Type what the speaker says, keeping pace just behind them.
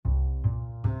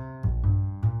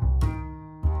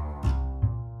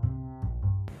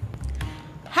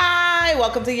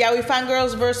welcome to Yaoi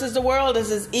Fangirls versus the World. This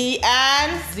is E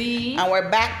and Z. And we're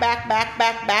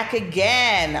back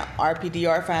again.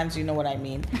 RPDR fans, you know what I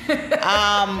mean.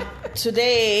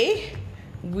 Today,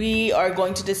 we are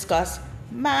going to discuss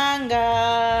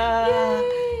manga.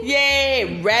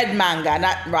 Yay! Read manga,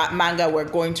 not manga we're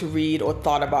going to read or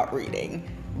thought about reading.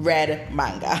 Read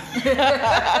manga.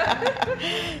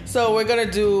 So we're going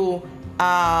to do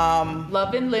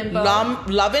Love in Limbo.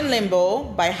 Love in Limbo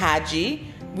by Haji.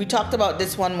 We talked about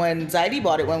this one when Zaidi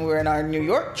bought it when we were in our New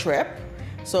York trip.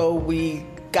 So we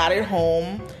got it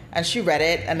home and she read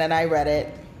it and then I read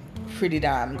it. Pretty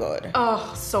damn good.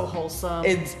 Oh, so wholesome.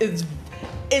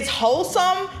 It's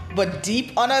wholesome but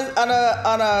deep on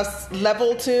a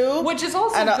level too. Which is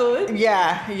also good.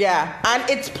 Yeah. And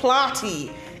it's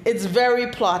plotty. It's very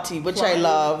plotty, which I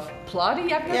love.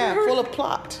 Plotty? I've never heard. Full of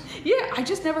plot. Yeah, I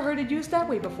just never heard it used that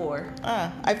way before.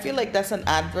 I feel like that's an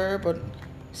adverb, but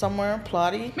somewhere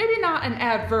plotty. Maybe not an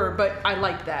adverb, but I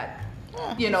like that.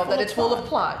 That it's full of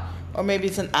plot. Or maybe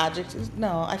it's an adjective.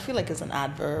 No, I feel like it's an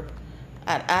adverb.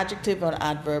 An adjective or an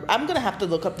adverb. I'm going to have to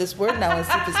look up this word now and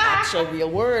see if it's actually a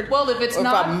real word. Well, if it's or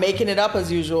not. If I'm making it up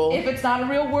as usual. If it's not a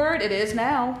real word, it is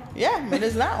now. Yeah, it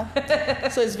is now.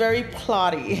 So it's very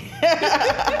plotty.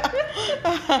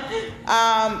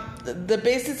 The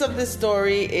basis of this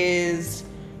story is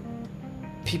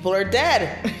people are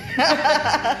dead.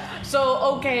 So,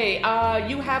 okay,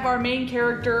 you have our main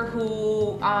character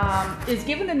who is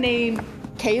given the name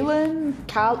Colin,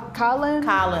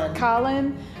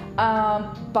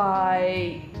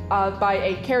 by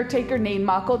a caretaker named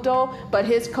Makoto, but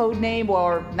his code name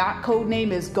or not code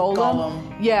name is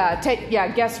Golem. Yeah,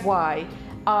 guess why?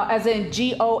 As in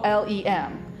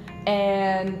Golem.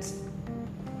 And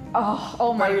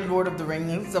oh my, very Lord of the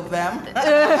Rings of them.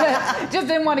 just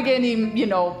didn't want to get any,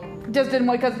 just didn't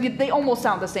want, because they almost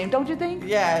sound the same, don't you think?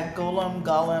 Yeah,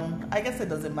 Golem. I guess it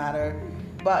doesn't matter.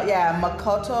 But yeah,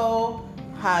 Makoto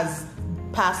has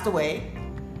passed away.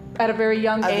 At a very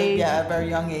young age. A very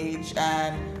young age.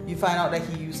 And you find out that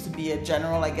he used to be a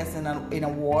general, I guess, in a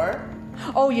war.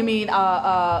 Oh, you mean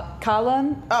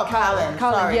Colin? Oh, Colin.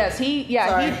 Sorry. Yes, he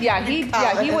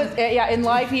was in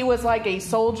life he was like a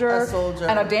soldier,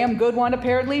 and a damn good one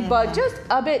apparently, but just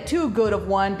a bit too good of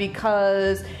one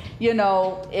because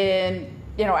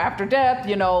after death,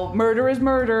 murder is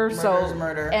murder. Murder is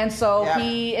murder. And so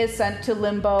he is sent to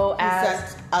Limbo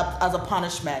as a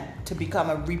punishment to become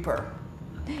a reaper.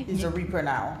 He's a reaper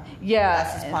now. Yeah.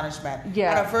 That's his punishment. Yeah.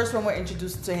 And at first when we're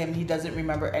introduced to him, he doesn't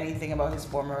remember anything about his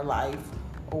former life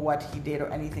or what he did or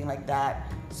anything like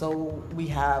that. So we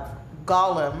have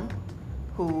Golem,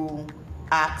 who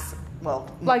acts,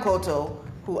 Makoto,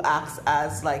 who acts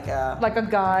as like a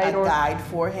guide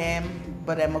for him.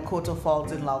 But then Makoto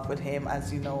falls in love with him,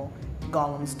 as you know,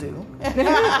 golems do.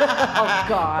 Oh,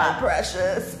 God. My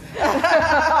precious.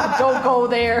 Don't go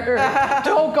there.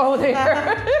 Don't go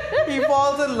there. He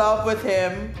falls in love with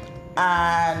him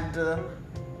and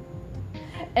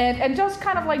just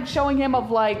kind of like showing him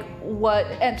of like what,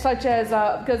 and such as,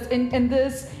 because in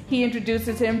this, he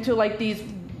introduces him to like these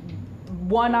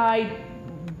one-eyed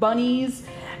bunnies.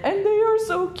 And they are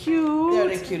so cute.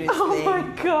 They're the cutest thing. Oh my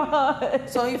God.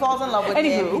 So he falls in love with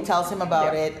him. He tells him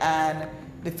about it. And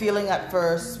the feeling at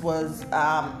first was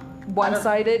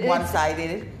one-sided.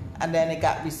 And then it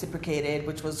got reciprocated,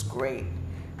 which was great.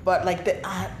 But like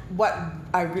what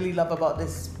I really love about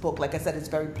this book, like I said, it's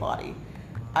very plotty.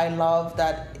 I love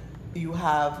that you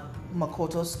have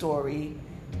Makoto's story.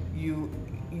 You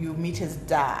meet his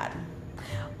dad.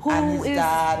 Who is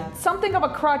dad, something of a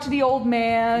crotchety old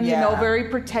man, very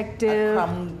protective.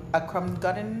 A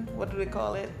crumb-guttin? What do they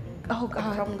call it? Oh,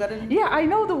 God. A crumb-guttin? Yeah, I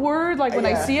know the word, like when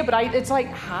I see it, but it's like,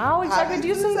 how exactly do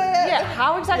you say it? Yeah,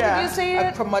 how exactly do you say it?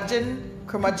 A curmudgeon.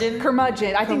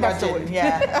 I think that's the word.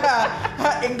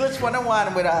 Yeah. English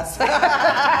 101 with us.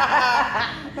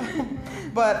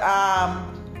 But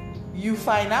you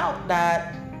find out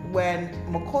that when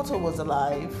Makoto was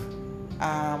alive,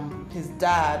 his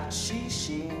dad,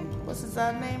 what's his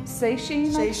dad's name?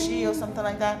 Seishi or something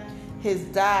like that. His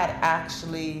dad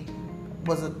actually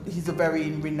he's a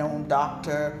very renowned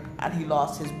doctor, and he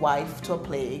lost his wife to a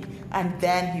plague, and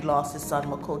then he lost his son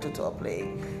Makoto to a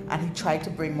plague, and he tried to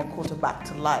bring Makoto back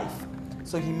to life.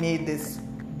 So he made this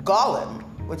golem,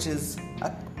 which is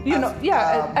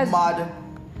mud.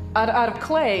 Out of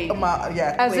clay.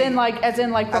 As in like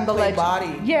from the legend.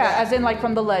 Body. Yeah, as in like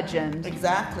from the legend.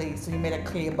 Exactly. So he made a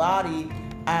clay body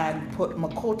and put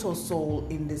Makoto's soul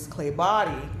in this clay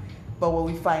body. But what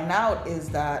we find out is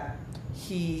that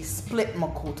he split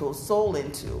Makoto's soul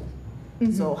into.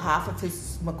 Mm-hmm. So half of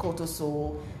his Makoto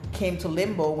soul came to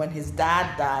Limbo when his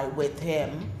dad died with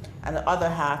him, and the other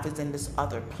half is in this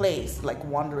other place, like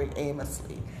wandering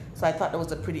aimlessly. So I thought that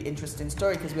was a pretty interesting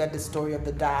story because we had the story of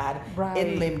the dad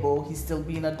in limbo. He's still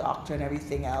being a doctor and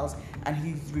everything else, and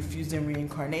he's refusing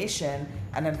reincarnation,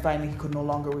 and then finally he could no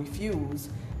longer refuse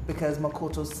because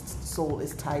Makoto's soul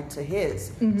is tied to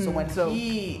his. So when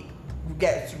he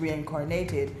gets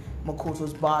reincarnated,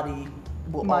 Makoto's body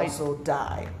will also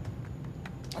die.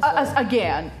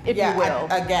 Again, if you will.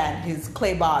 Again, his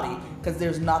clay body, because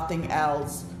there's nothing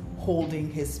else holding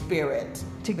his spirit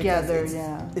together.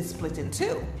 It's split in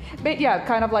two. But yeah,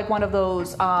 kind of like one of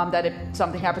those that if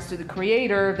something happens to the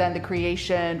creator, then the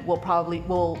creation will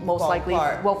most likely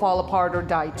fall apart or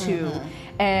die too.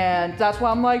 And that's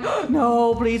why I'm like,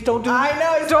 no, please don't do this. I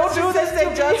know, don't do this.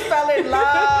 They just fell in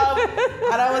love,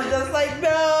 and I was just like,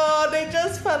 no, they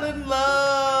just fell in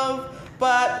love.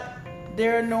 But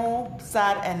there are no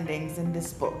sad endings in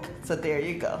this book, so there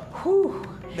you go. Whew.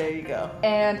 There you go.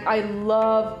 And I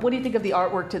love. What do you think of the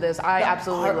artwork to this? I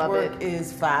absolutely love it. The artwork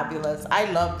is fabulous. I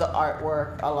love the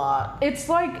artwork a lot. It's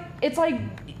like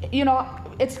you know,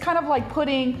 it's kind of like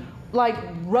putting like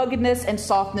ruggedness and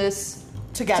softness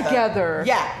together.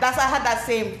 Yeah, I had that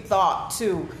same thought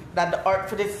too. That the art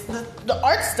for this, the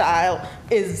art style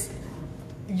is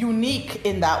unique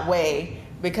in that way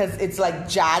because it's like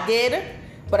jagged,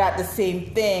 but at the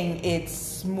same thing, it's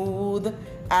smooth.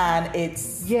 And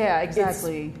it's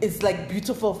exactly. It's like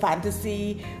beautiful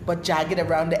fantasy, but jagged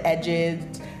around the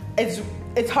edges.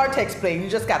 It's hard to explain. You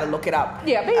just gotta look it up.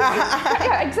 Yeah, basically.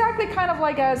 Yeah, exactly. Kind of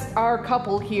like as our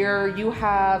couple here, you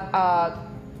have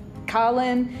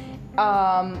Colin.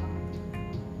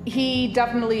 He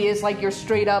definitely is like your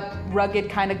straight up rugged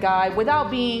kind of guy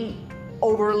without being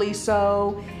overly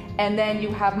so. And then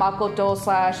you have Makoto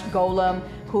 / Golem,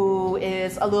 who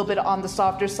is a little bit on the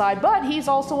softer side, but he's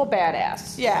also a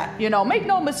badass. Yeah. You know, make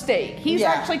no mistake. He's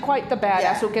actually quite the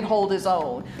badass who can hold his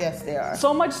own. Yes, they are.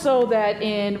 So much so that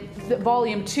in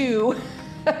volume 2,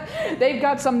 they've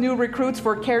got some new recruits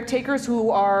for caretakers who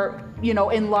are, you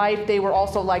know, in life, they were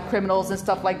also like criminals and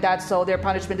stuff like that. So their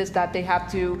punishment is that they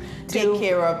have to take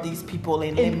care of these people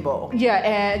in limbo. Yeah,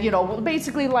 and, you know,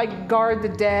 basically like guard the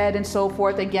dead and so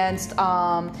forth against,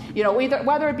 you know,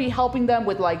 whether it be helping them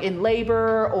with like in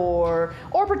labor or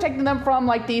protecting them from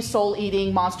like these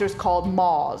soul-eating monsters called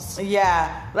maws.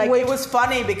 Yeah, like it was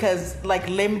funny because like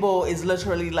limbo is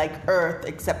literally like Earth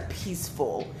except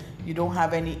peaceful. You don't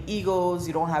have any egos,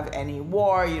 you don't have any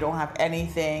war, you don't have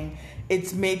anything.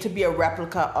 It's made to be a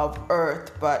replica of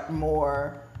Earth, but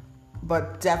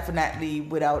definitely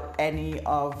without any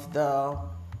of the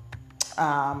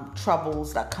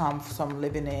troubles that come from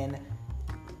living in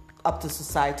up to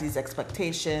society's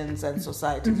expectations and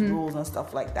society's rules and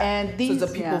stuff like that. And these, so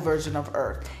it's a people version of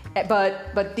Earth.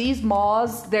 But these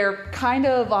maws, they're kind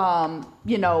of,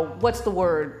 you know, what's the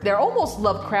word? They're almost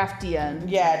Lovecraftian.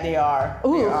 Yeah, they are.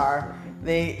 Ooh. They are.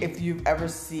 If you've ever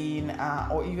seen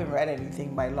or even read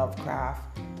anything by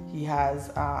Lovecraft, he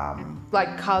has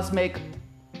like cosmic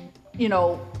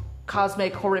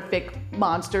horrific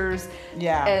monsters.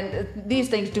 Yeah. And these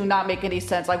things do not make any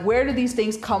sense. Like, where do these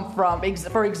things come from,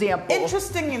 for example?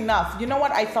 Interesting enough. You know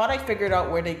what? I thought I figured out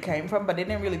where they came from, but they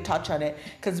didn't really touch on it.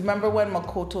 Because remember when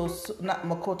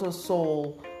Makoto's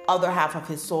soul, other half of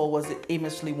his soul was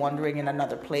aimlessly wandering in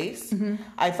another place?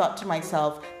 I thought to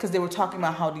myself, because they were talking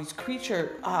about how these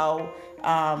creatures,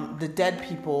 the dead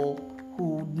people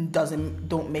who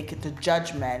don't make it to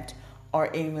judgment are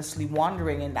aimlessly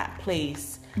wandering in that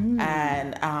place.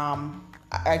 And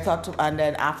I thought, and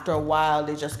then after a while,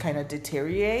 they just kind of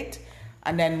deteriorate.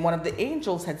 And then one of the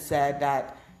angels had said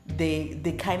that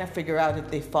they kind of figure out if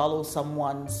they follow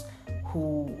someone's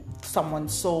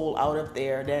soul out of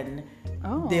there, then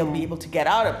they'll be able to get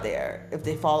out of there. If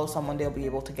they follow someone, they'll be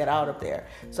able to get out of there.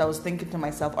 So I was thinking to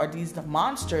myself, are these the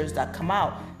monsters that come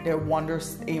out? They're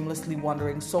aimlessly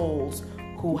wandering souls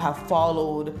who have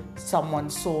followed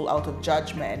someone's soul out of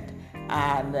judgment,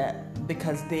 and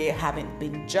because they haven't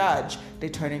been judged, they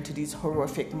turn into these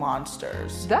horrific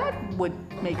monsters. That would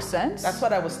make sense. That's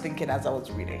what I was thinking as I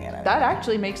was reading it. That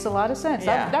actually makes a lot of sense.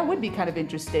 Yeah. That would be kind of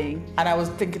interesting. And I was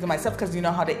thinking to myself, because you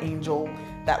know how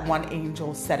that one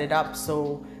angel set it up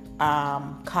so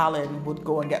Colin would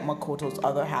go and get Makoto's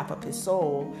other half of his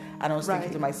soul. And I was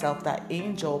thinking to myself, that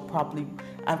angel probably,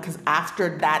 because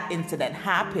after that incident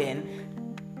happened,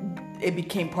 it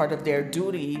became part of their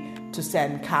duty to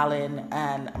send Colin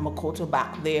and Makoto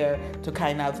back there to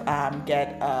kind of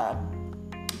get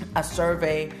a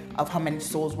survey of how many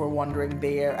souls were wandering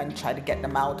there and try to get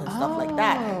them out and stuff like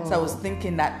that. So I was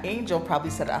thinking that angel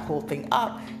probably set that whole thing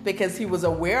up because he was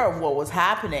aware of what was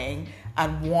happening,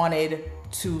 and wanted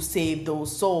to save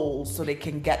those souls so they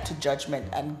can get to judgment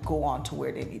and go on to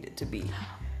where they needed to be.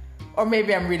 Or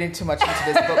maybe I'm reading too much into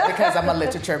this book because I'm a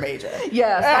literature major.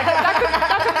 Yes,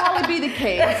 that could probably be the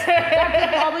case. That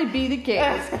could probably be the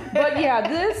case. But yeah,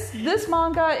 this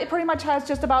manga, it pretty much has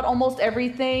just about almost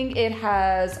everything. It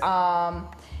has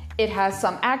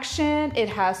some action, it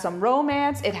has some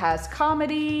romance, it has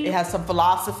comedy, it has some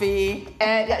philosophy,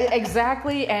 and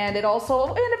exactly. And it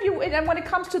also, and when it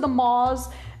comes to the Maws,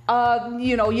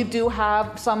 you do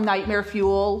have some nightmare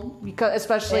fuel, because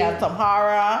especially they have some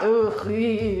horror.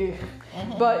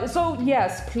 But so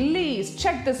yes, please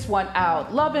check this one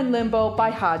out. Love in Limbo by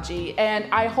Haji, and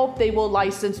I hope they will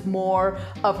license more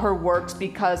of her works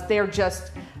because they're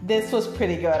just. This was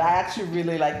pretty good. I actually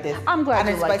really like this. I'm glad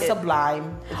you like it. And it's by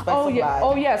Sublime. It's by Sublime. Yeah.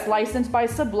 Oh yes, licensed by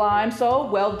Sublime. So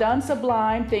well done,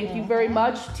 Sublime. Thank you very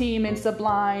much, team in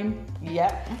Sublime.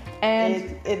 Yep.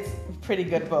 And it's a pretty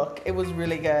good book. It was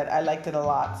really good. I liked it a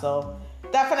lot. So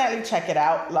definitely check it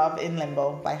out. Love in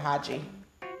Limbo by Haji.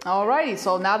 Alrighty,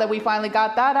 so now that we finally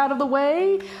got that out of the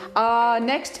way,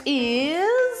 next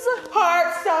is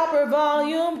Heartstopper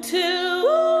Volume 2.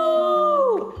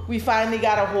 Woo! We finally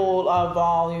got a hold of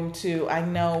Volume 2. I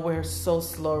know we're so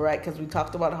slow, right? Because we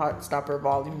talked about Heartstopper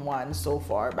Volume 1 so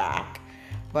far back.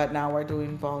 But now we're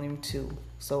doing Volume 2.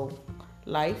 So,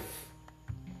 life.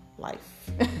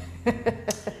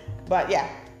 But yeah,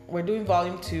 we're doing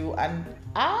Volume 2, and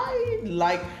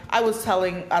I was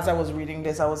telling, as I was reading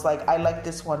this, I was like, I like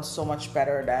this one so much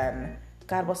better than,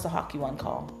 God, what's the hockey one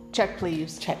called? Check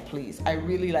Please. Check Please. I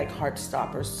really like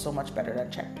Heartstopper so much better than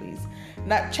Check Please.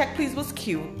 Now, Check Please was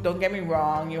cute. Don't get me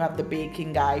wrong. You have the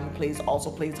baking guy who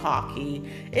also plays hockey.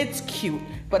 It's cute,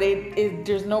 but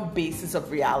there's no basis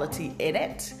of reality in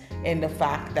it. In the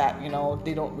fact that,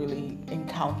 they don't really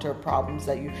encounter problems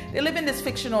they live in this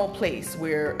fictional place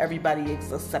where everybody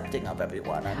is accepting of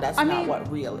everyone, and that's not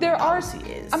what reality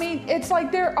is. It's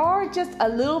like there are just a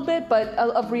little bit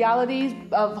of realities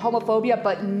of homophobia,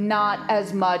 but not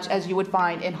as much as you would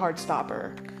find in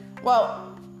Heartstopper.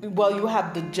 Well, you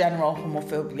have the general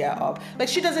homophobia of, like,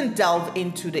 she doesn't delve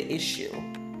into the issue.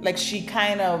 Like, she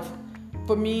kind of,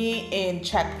 for me, in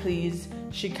Check Please,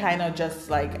 she kind of just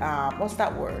like, what's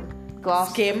that word?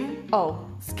 Gloss? Skim? Oh.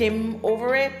 Skim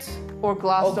over it? Or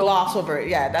gloss over it. Gloss over it.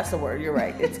 Yeah, that's the word. You're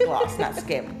right. It's gloss, not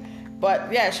skim.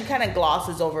 But yeah, she kind of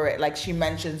glosses over it. Like, she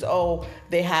mentions,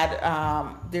 they had,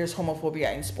 there's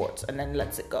homophobia in sports, and then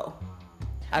lets it go.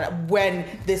 And when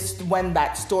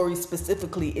that story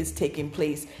specifically is taking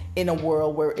place in a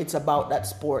world where it's about that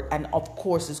sport, and of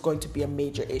course it's going to be a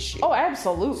major issue. Oh,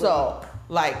 absolutely. So,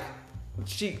 like,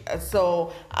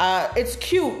 it's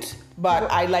cute,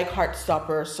 but I like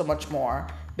Heartstopper so much more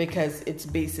because its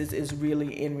basis is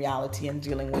really in reality and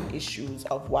dealing with issues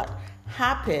of what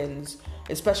happens,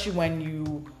 especially when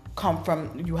you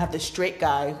have the straight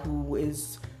guy who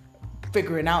is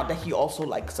figuring out that he also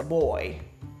likes a boy.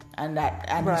 And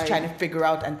he's trying to figure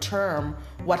out and term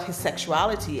what his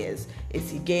sexuality is. Is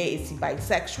he gay? Is he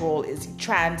bisexual? Is he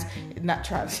trans? Not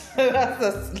trans.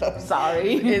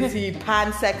 Sorry. Is he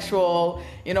pansexual?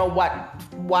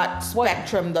 What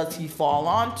spectrum does he fall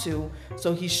onto?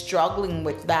 So he's struggling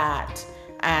with that.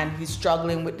 And he's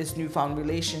struggling with this newfound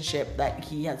relationship that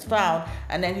he has found.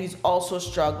 And then he's also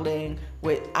struggling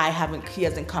with, he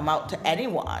hasn't come out to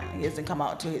anyone. He hasn't come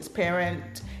out to his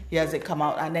parent. He hasn't come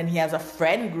out. And then he has a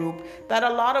friend group that a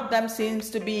lot of them seems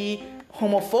to be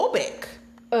homophobic.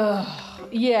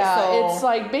 Yeah, so, it's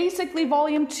like basically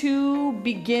Volume 2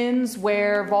 begins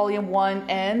where Volume 1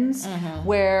 ends,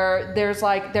 where they're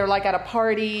like at a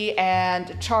party,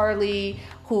 and Charlie,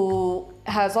 who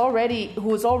already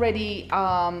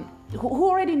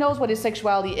knows what his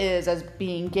sexuality is as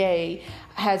being gay,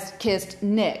 has kissed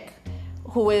Nick,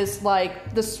 who is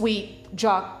like the sweet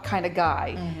jock kind of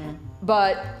guy.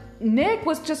 But Nick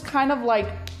was just kind of like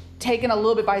taken a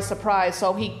little bit by surprise,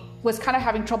 so he was kind of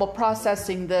having trouble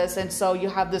processing this, and so you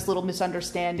have this little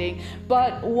misunderstanding.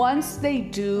 But once they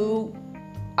do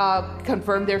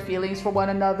confirm their feelings for one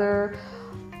another,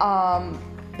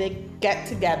 they get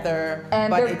together,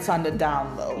 but it's on the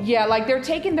down low. Yeah, like they're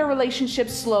taking their relationship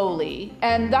slowly,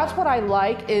 and that's what I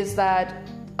like, is that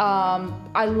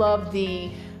I love the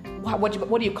what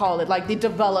do you call it? Like the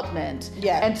development.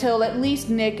 Yeah. Until at least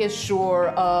Nick is sure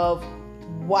of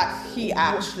what he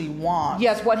actually wants.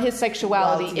 Yes, what his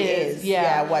sexuality is.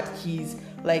 Yeah. What he's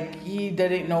like. He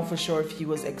didn't know for sure if he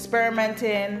was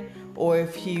experimenting, or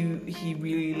if he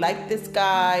really liked this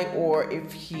guy, or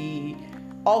if he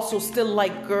also still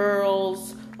liked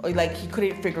girls, or like he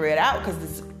couldn't figure it out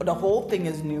because the whole thing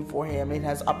is new for him. It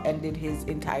has upended his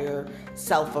entire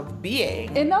self of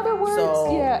being. In other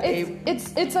words,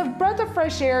 it's a breath of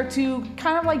fresh air to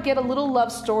kind of like get a little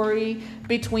love story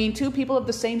between two people of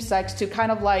the same sex to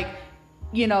kind of like,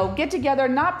 you know, get together,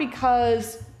 not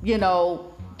because, you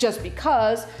know, just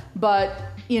because, but,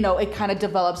 you know, it kind of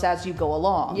develops as you go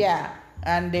along. Yeah.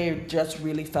 And they just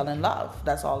really fell in love.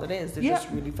 That's all it is. They just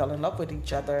really fell in love with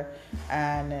each other.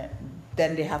 And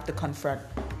then they have to confront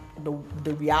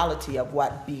the reality of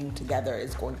what being together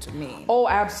is going to mean. Oh,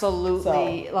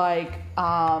 absolutely. So, like,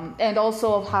 and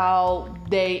also of how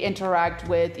they interact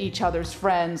with each other's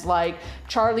friends. Like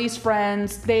Charlie's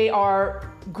friends, they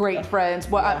are great friends.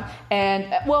 Well,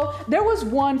 there was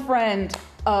one friend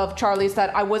of Charlie's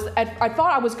that I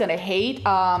thought I was gonna hate.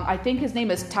 I think his name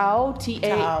is Tao.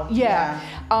 T-A. Yeah.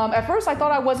 At first I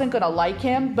thought I wasn't gonna like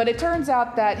him, but it turns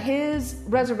out that his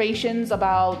reservations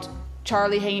about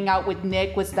Charlie hanging out with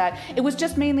Nick was that it was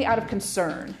just mainly out of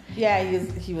concern. Yeah,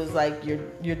 he was like,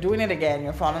 you're doing it again.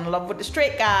 You're falling in love with the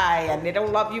straight guy, and they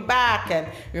don't love you back. And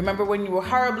remember when you were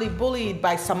horribly bullied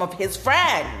by some of his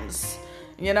friends?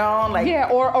 You know, like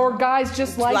or guys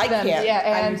just like them. Him. Yeah,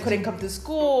 and you couldn't come to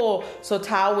school. So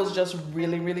Tao was just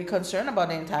really, really concerned about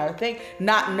the entire thing,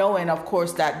 not knowing, of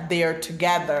course, that they're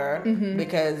together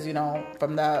because, you know,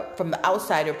 from the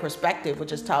outsider perspective,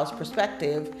 which is Tao's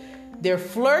perspective, they're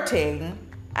flirting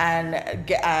and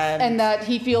that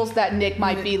he feels that Nick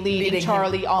might be leading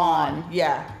Charlie on.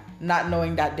 Yeah. Not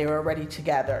knowing that they're already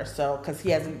together, so because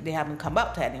they haven't come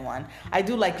out to anyone. I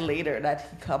do like later that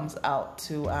he comes out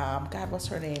to God, what's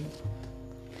her name?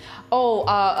 Oh,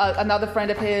 another friend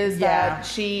of his that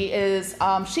she is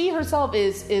she herself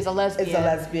is a lesbian. Is a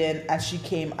lesbian, and she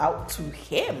came out to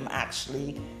him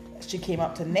actually. She came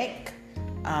out to Nick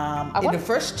in the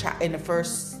first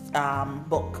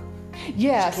book.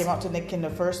 Yes, she came out to Nick in the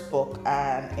first book,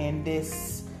 and in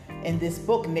this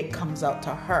book, Nick comes out to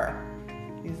her.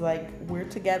 He's like, we're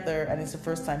together, and it's the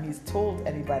first time he's told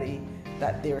anybody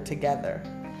that they're together.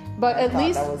 But at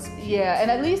least, and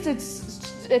at least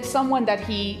it's someone that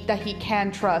he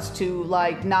can trust to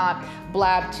like not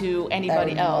blab to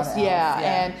anybody else.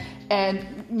 Yeah.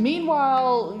 And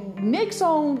meanwhile, Nick's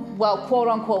own quote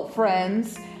unquote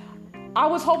friends, I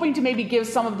was hoping to maybe give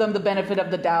some of them the benefit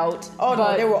of the doubt. Oh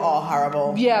no, they were all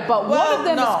horrible. Yeah, but one of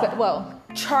them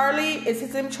Charlie, is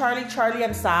his name Charlie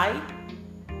and Sai?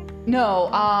 No,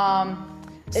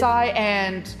 Sai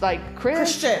and like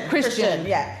Christian.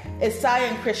 Yeah, it's Sai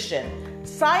and Christian.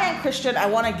 Sai and Christian, I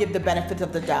want to give the benefit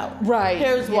of the doubt. Right.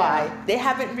 Here's why. They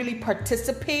haven't really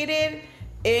participated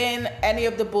in any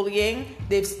of the bullying.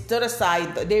 They've stood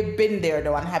aside. They've been there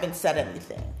though and haven't said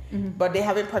anything. But they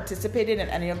haven't participated in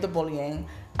any of the bullying.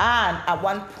 And at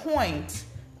one point,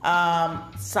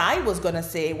 Sai was going to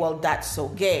say, well, that's so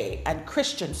gay. And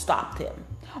Christian stopped him.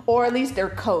 Or at least their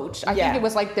coach. I think it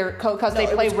was like their coach because they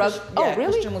play rugby. Oh,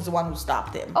 really? Christian was the one who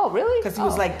stopped him. Oh, really? Because he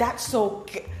was like, that's so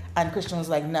gay. And Christian was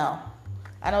like, no.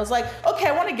 And I was like, okay,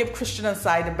 I want to give Christian and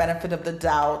Sai the benefit of the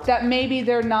doubt. That maybe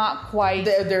they're not quite...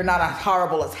 They're not as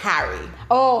horrible as Harry.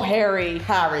 Oh, Harry.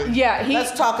 Yeah,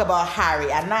 let's talk about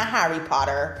Harry and not Harry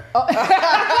Potter. Oh.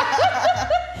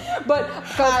 But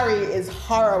Harry is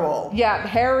horrible. Yeah,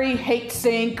 Harry hates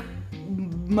Sink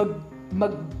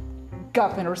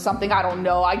McGuffin or something. I don't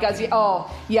know. I guess.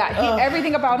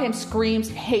 Everything about him screams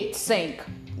hate Sink.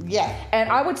 Yeah.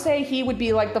 And I would say he would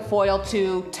be like the foil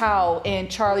to Tao in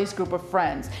Charlie's group of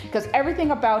friends because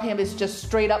everything about him is just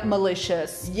straight up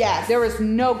malicious. Yes. There is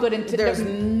no good There's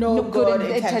no good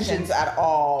intentions at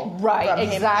all. Right. From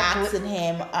exactly. Him asking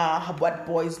him what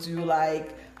boys do,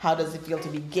 like how does it feel to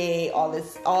be gay, all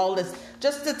this,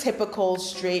 just the typical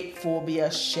straight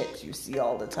phobia shit you see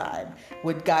all the time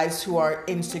with guys who are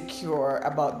insecure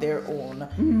about their own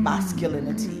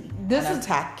masculinity and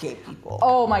attack gay people.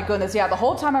 Oh my goodness, yeah. The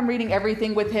whole time I'm reading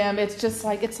everything with him, it's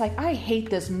like, I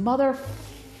hate this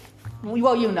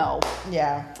well, you know.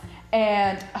 Yeah.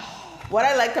 And what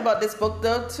I liked about this book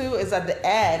though too is at the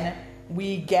end,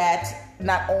 we get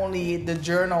not only the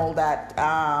journal that,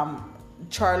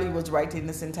 Charlie was writing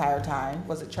this entire time.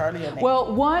 Was it Charlie or Nick?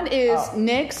 Well, one is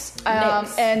Nick's,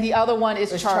 and the other one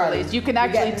is Charlie's. You can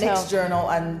actually tell. Nick's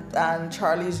journal and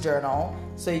Charlie's journal,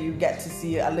 so you get to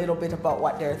see a little bit about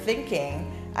what they're thinking.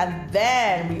 And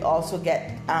then we also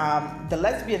get the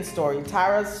lesbian story,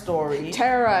 Tara's story.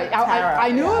 Tara.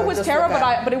 I knew it was Tara, but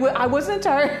I wasn't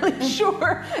entirely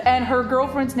sure. And her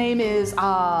girlfriend's name is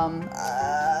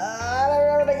I don't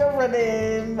remember the girlfriend's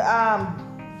name.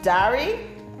 Darcy.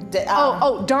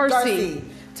 Darcy.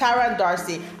 Tara and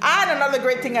Darcy. And another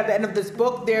great thing at the end of this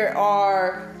book, there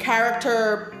are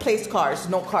character place cards,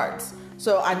 note cards.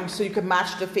 So you can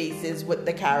match the faces with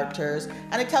the characters,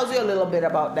 and it tells you a little bit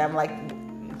about them, like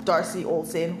Darcy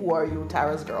Olsen, who are you,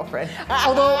 Tara's girlfriend.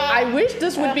 Although I wish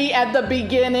this would be at the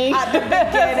beginning. At the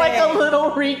beginning. It's like a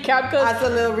little recap. That's a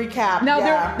little recap. Now,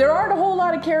 there aren't a whole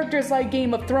lot of characters like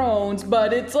Game of Thrones,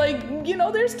 but it's like, you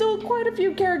know, there's still quite a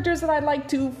few characters that I'd like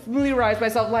to familiarize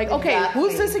myself. Like, okay,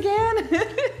 who's this again?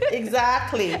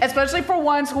 Exactly. Especially for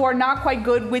ones who are not quite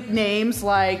good with names,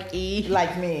 like E.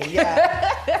 Like me, yeah.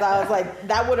 So I was like,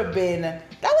 that would have been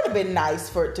nice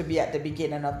for it to be at the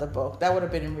beginning of the book. That would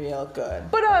have been real good.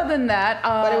 But other than that,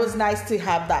 but it was nice to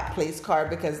have that place card,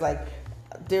 because like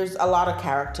there's a lot of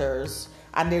characters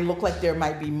and they look like there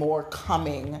might be more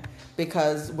coming,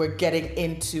 because we're getting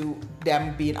into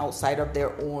them being outside of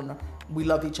their own we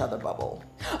love each other bubble.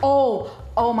 Oh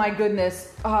my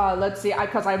goodness. Let's see,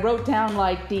 because I wrote down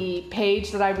like the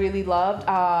page that I really loved.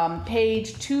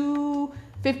 Page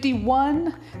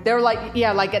 251. They're like,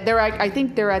 yeah, like I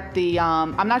think they're at the,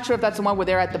 I'm not sure if that's the one where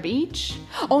they're at the beach.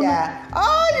 Oh, yeah. No.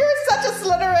 Oh, you're such a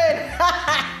Slytherin.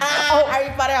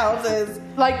 Everybody else is.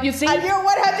 Like, you see? And you're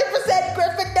 100%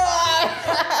 Gryffindor.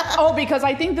 Oh, because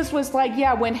I think this was like,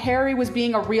 yeah, when Harry was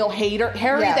being a real hater.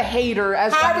 Harry the hater.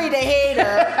 Harry the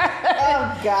hater.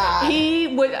 Oh, God.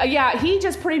 He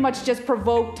just pretty much just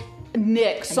provoked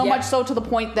Nick, so much so to the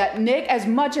point that Nick, as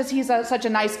much as he's such a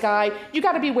nice guy, you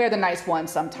got to beware the nice ones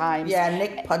sometimes. Yeah,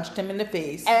 Nick punched him in the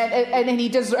face, and he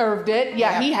deserved it.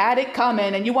 Yeah, he had it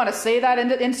coming, and you want to say that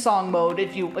in song mode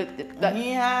if you.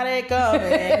 He had it coming.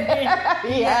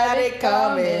 He had it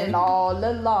coming all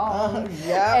along.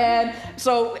 Yeah. And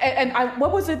so,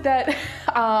 what was it that?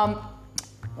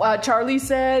 Charlie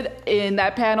said in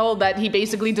that panel that he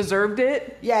basically deserved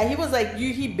it. Yeah, he was like,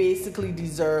 he basically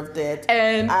deserved it.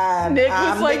 And Nick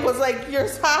was like, you're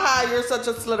such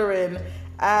a Slytherin.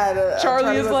 And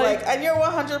Charlie was like, and you're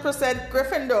 100%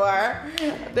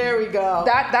 Gryffindor. There we go.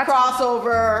 That's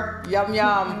crossover. Yum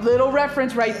yum. Little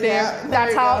reference right there.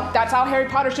 Yeah, that's how Harry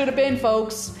Potter should have been,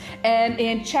 folks. And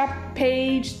in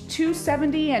page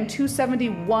 270 and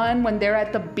 271, when they're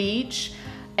at the beach,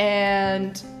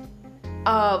 and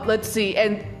let's see,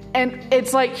 and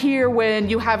it's like here when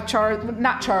you have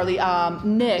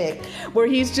Nick, where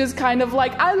he's just kind of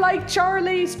like, I like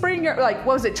Charlie Springer, like,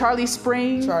 what was it, Charlie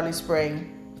Spring? Charlie Spring.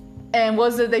 And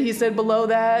was it that he said below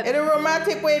that? In a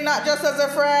romantic way, not just as a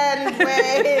friend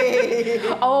way.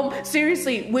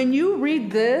 Seriously, when you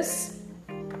read this,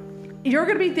 you're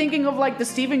going to be thinking of like the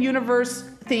Steven Universe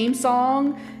theme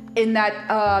song in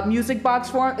that music box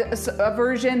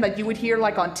version that you would hear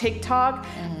like on TikTok.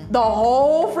 Mm-hmm. The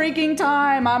whole freaking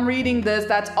time I'm reading this,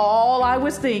 that's all I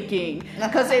was thinking.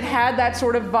 Because it had that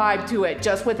sort of vibe to it,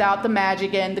 just without the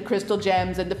magic and the crystal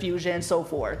gems and the fusion and so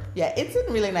forth. Yeah, it's a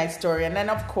really nice story. And then,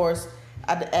 of course,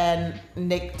 at the end,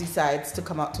 Nick decides to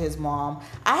come out to his mom.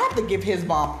 I have to give his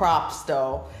mom props,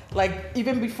 though. Like,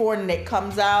 even before Nick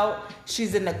comes out,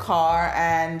 she's in the car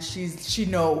and she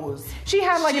knows. She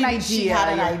had an idea. She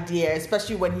had an idea,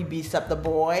 especially when he beats up the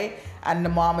boy. And the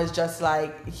mom is just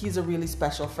like, he's a really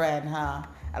special friend, huh?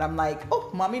 And I'm like,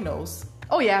 oh, mommy knows.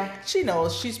 Oh, yeah. She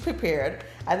knows. She's prepared.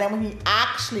 And then when he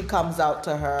actually comes out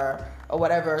to her or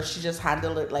whatever, she just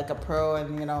handled it like a pro.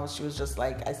 And, you know, she was just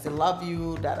like, I still love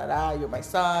you, da-da-da, you're my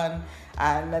son.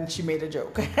 And then she made a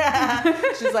joke.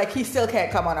 She's like, he still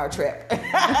can't come on our trip,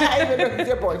 even though he's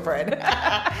your boyfriend.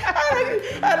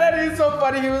 And then he's so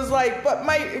funny. He was like,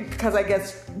 because I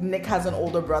guess Nick has an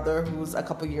older brother who's a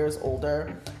couple years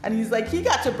older. And he's like, he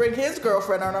got to bring his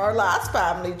girlfriend on our last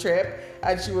family trip.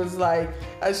 And she was like,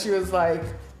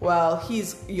 well,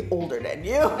 he's older than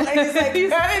you. And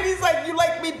he's like, you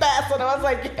like me best. And I was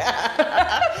like,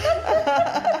 yeah.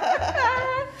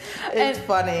 It's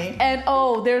funny. And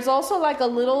there's also like a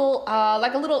little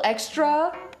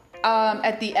extra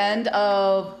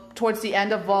towards the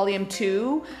end of volume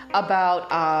 2 about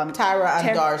Tara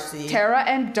and Darcy. Tara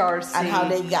and Darcy. And how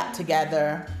they got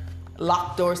together.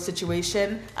 Locked door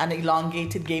situation, an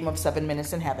elongated game of 7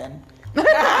 minutes in heaven.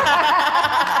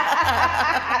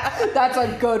 That's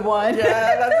a good one.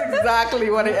 Yeah, that's exactly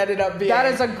what it ended up being. That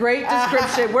is a great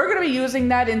description. We're going to be using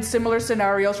that in similar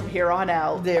scenarios from here on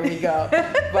out. There we go.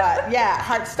 But yeah,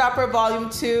 Heartstopper Volume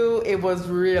 2, it was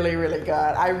really, really good.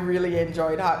 I really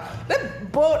enjoyed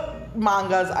both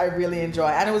mangas I really enjoy.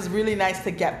 And it was really nice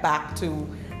to get back to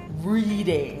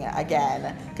reading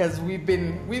again, because we've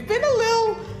been a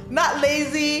little, not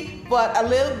lazy, but a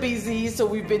little busy, so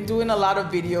we've been doing a lot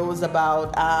of videos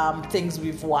about things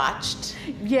we've watched.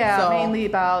 Yeah, mainly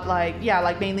about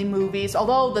mainly movies.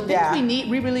 Although the things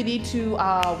we really need to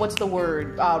what's the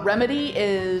word? Remedy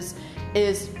is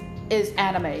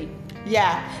anime.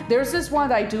 Yeah. There's this one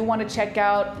that I do want to check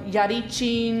out,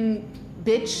 Yarichin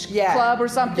Bitch Club or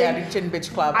something. Yeah, the Teen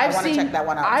Bitch Club. I want to check that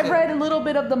one out. I've read a little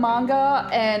bit of the manga,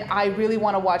 and I really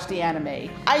want to watch the anime.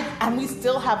 And we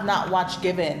still have not watched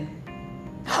Given.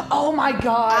 Oh my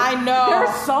God. I know.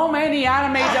 There's so many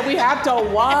animes that we have to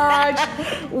watch.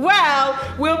 Well,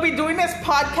 we'll be doing this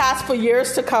podcast for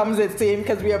years to come, it seems,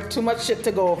 because we have too much shit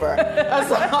to go over.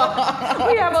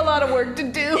 We have a lot of work to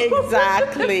do.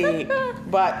 Exactly.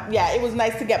 But yeah, it was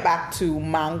nice to get back to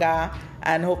manga,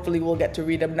 and hopefully we'll get to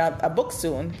read a book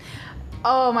soon.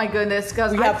 Oh my goodness,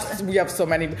 because we have so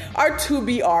many. Our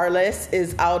to-be-R list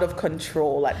is out of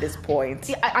control at this point.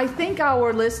 I think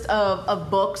our list of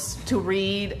books to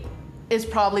read is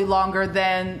probably longer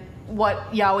than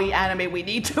what yaoi anime we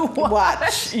need to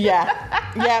watch. Yeah.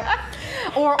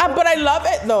 But I love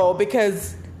it though,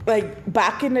 because like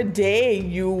back in the day,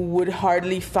 you would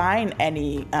hardly find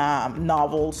any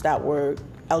novels that were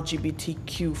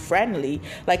LGBTQ friendly.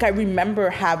 Like I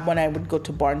remember when I would go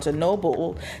to Barnes and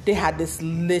Noble, they had this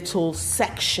little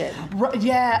section.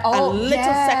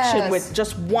 Section with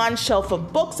just one shelf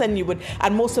of books, and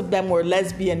most of them were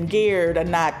lesbian geared and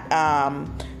not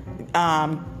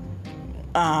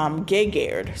gay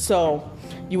geared. So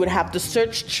you would have to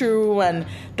search through and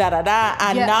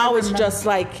and now it's just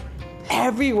like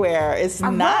everywhere. It's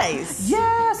nice.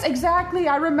 Yes, exactly.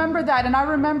 I remember that, and I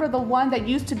remember the one that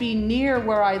used to be near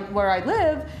where I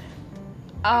live.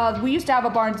 We used to have a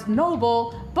Barnes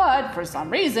Noble, but for some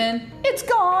reason it's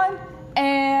gone.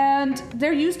 And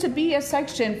there used to be a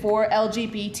section for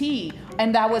LGBT,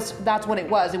 and that's what it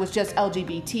was. It was just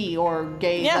LGBT or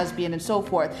gay, lesbian, and so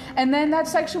forth. And then that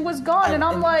section was gone, and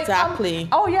I'm like,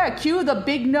 cue the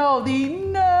big no, the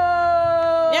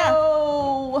no.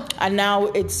 Yeah. And now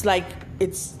it's like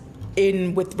it's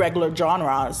in with regular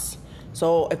genres.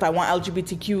 So if I want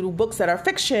LGBTQ books that are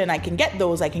fiction, I can get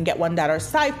those. I can get one that are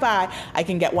sci-fi. I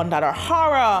can get one that are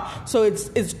horror. So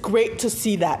it's great to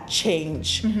see that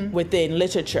change within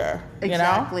literature.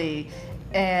 Exactly. You know?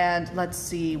 And let's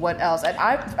see what else. And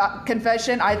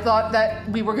confession, I thought that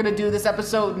we were gonna do this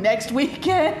episode next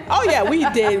weekend. Oh yeah, we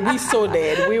did. We so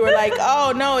did. We were like,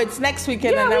 oh no, it's next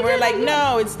weekend, and then we're like,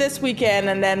 no, it's this weekend,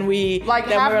 and then we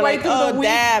were like, oh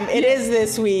damn, it is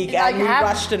this week, and we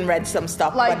rushed and read some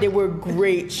stuff, but they were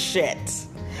great shit.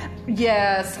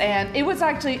 Yes, and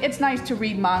it's nice to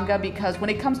read manga, because when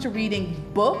it comes to reading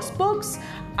books,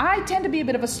 I tend to be a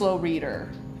bit of a slow reader.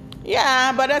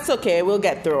 Yeah, but that's okay. We'll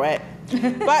get through it.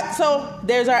 But so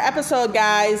there's our episode,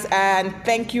 guys, and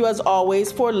thank you as always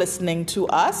for listening to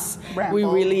us. Ramble. We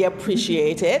really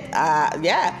appreciate it.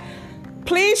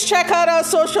 Please check out our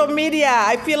social media.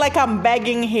 I feel like I'm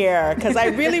begging here because I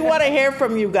really want to hear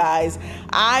from you guys.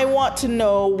 I want to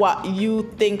know what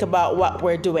you think about what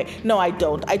we're doing. No, I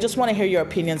don't. I just want to hear your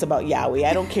opinions about yaoi.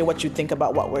 I don't care what you think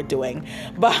about what we're doing.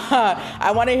 But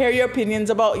I want to hear your opinions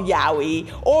about yaoi,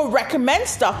 or recommend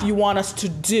stuff you want us to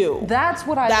do. That's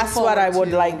what I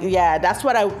would like. Yeah, that's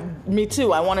what me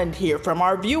too. I want to hear from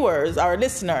our viewers, our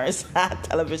listeners at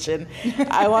television.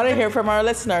 I want to hear from our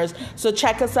listeners. So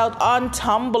check us out on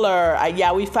Tumblr at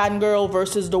Yaoi Fangirl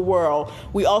versus the World.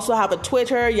 We also have a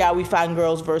Twitter, Yaoi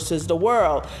Fangirls versus the World.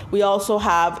 We also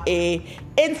have a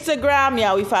Instagram,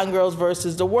 Yaoi Fangirls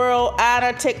versus the World, and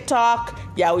a TikTok,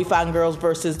 Yaoi Fangirls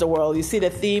versus the World. You see the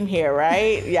theme here,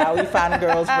 right? Yaoi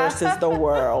Fangirls versus the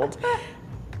World.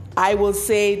 I will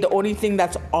say the only thing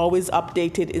that's always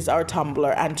updated is our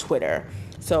Tumblr and Twitter.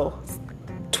 So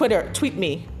tweet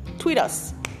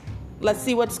us. Let's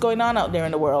see what's going on out there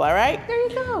in the world, all right? There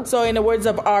you go. So in the words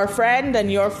of our friend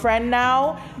and your friend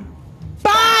now,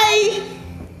 bye!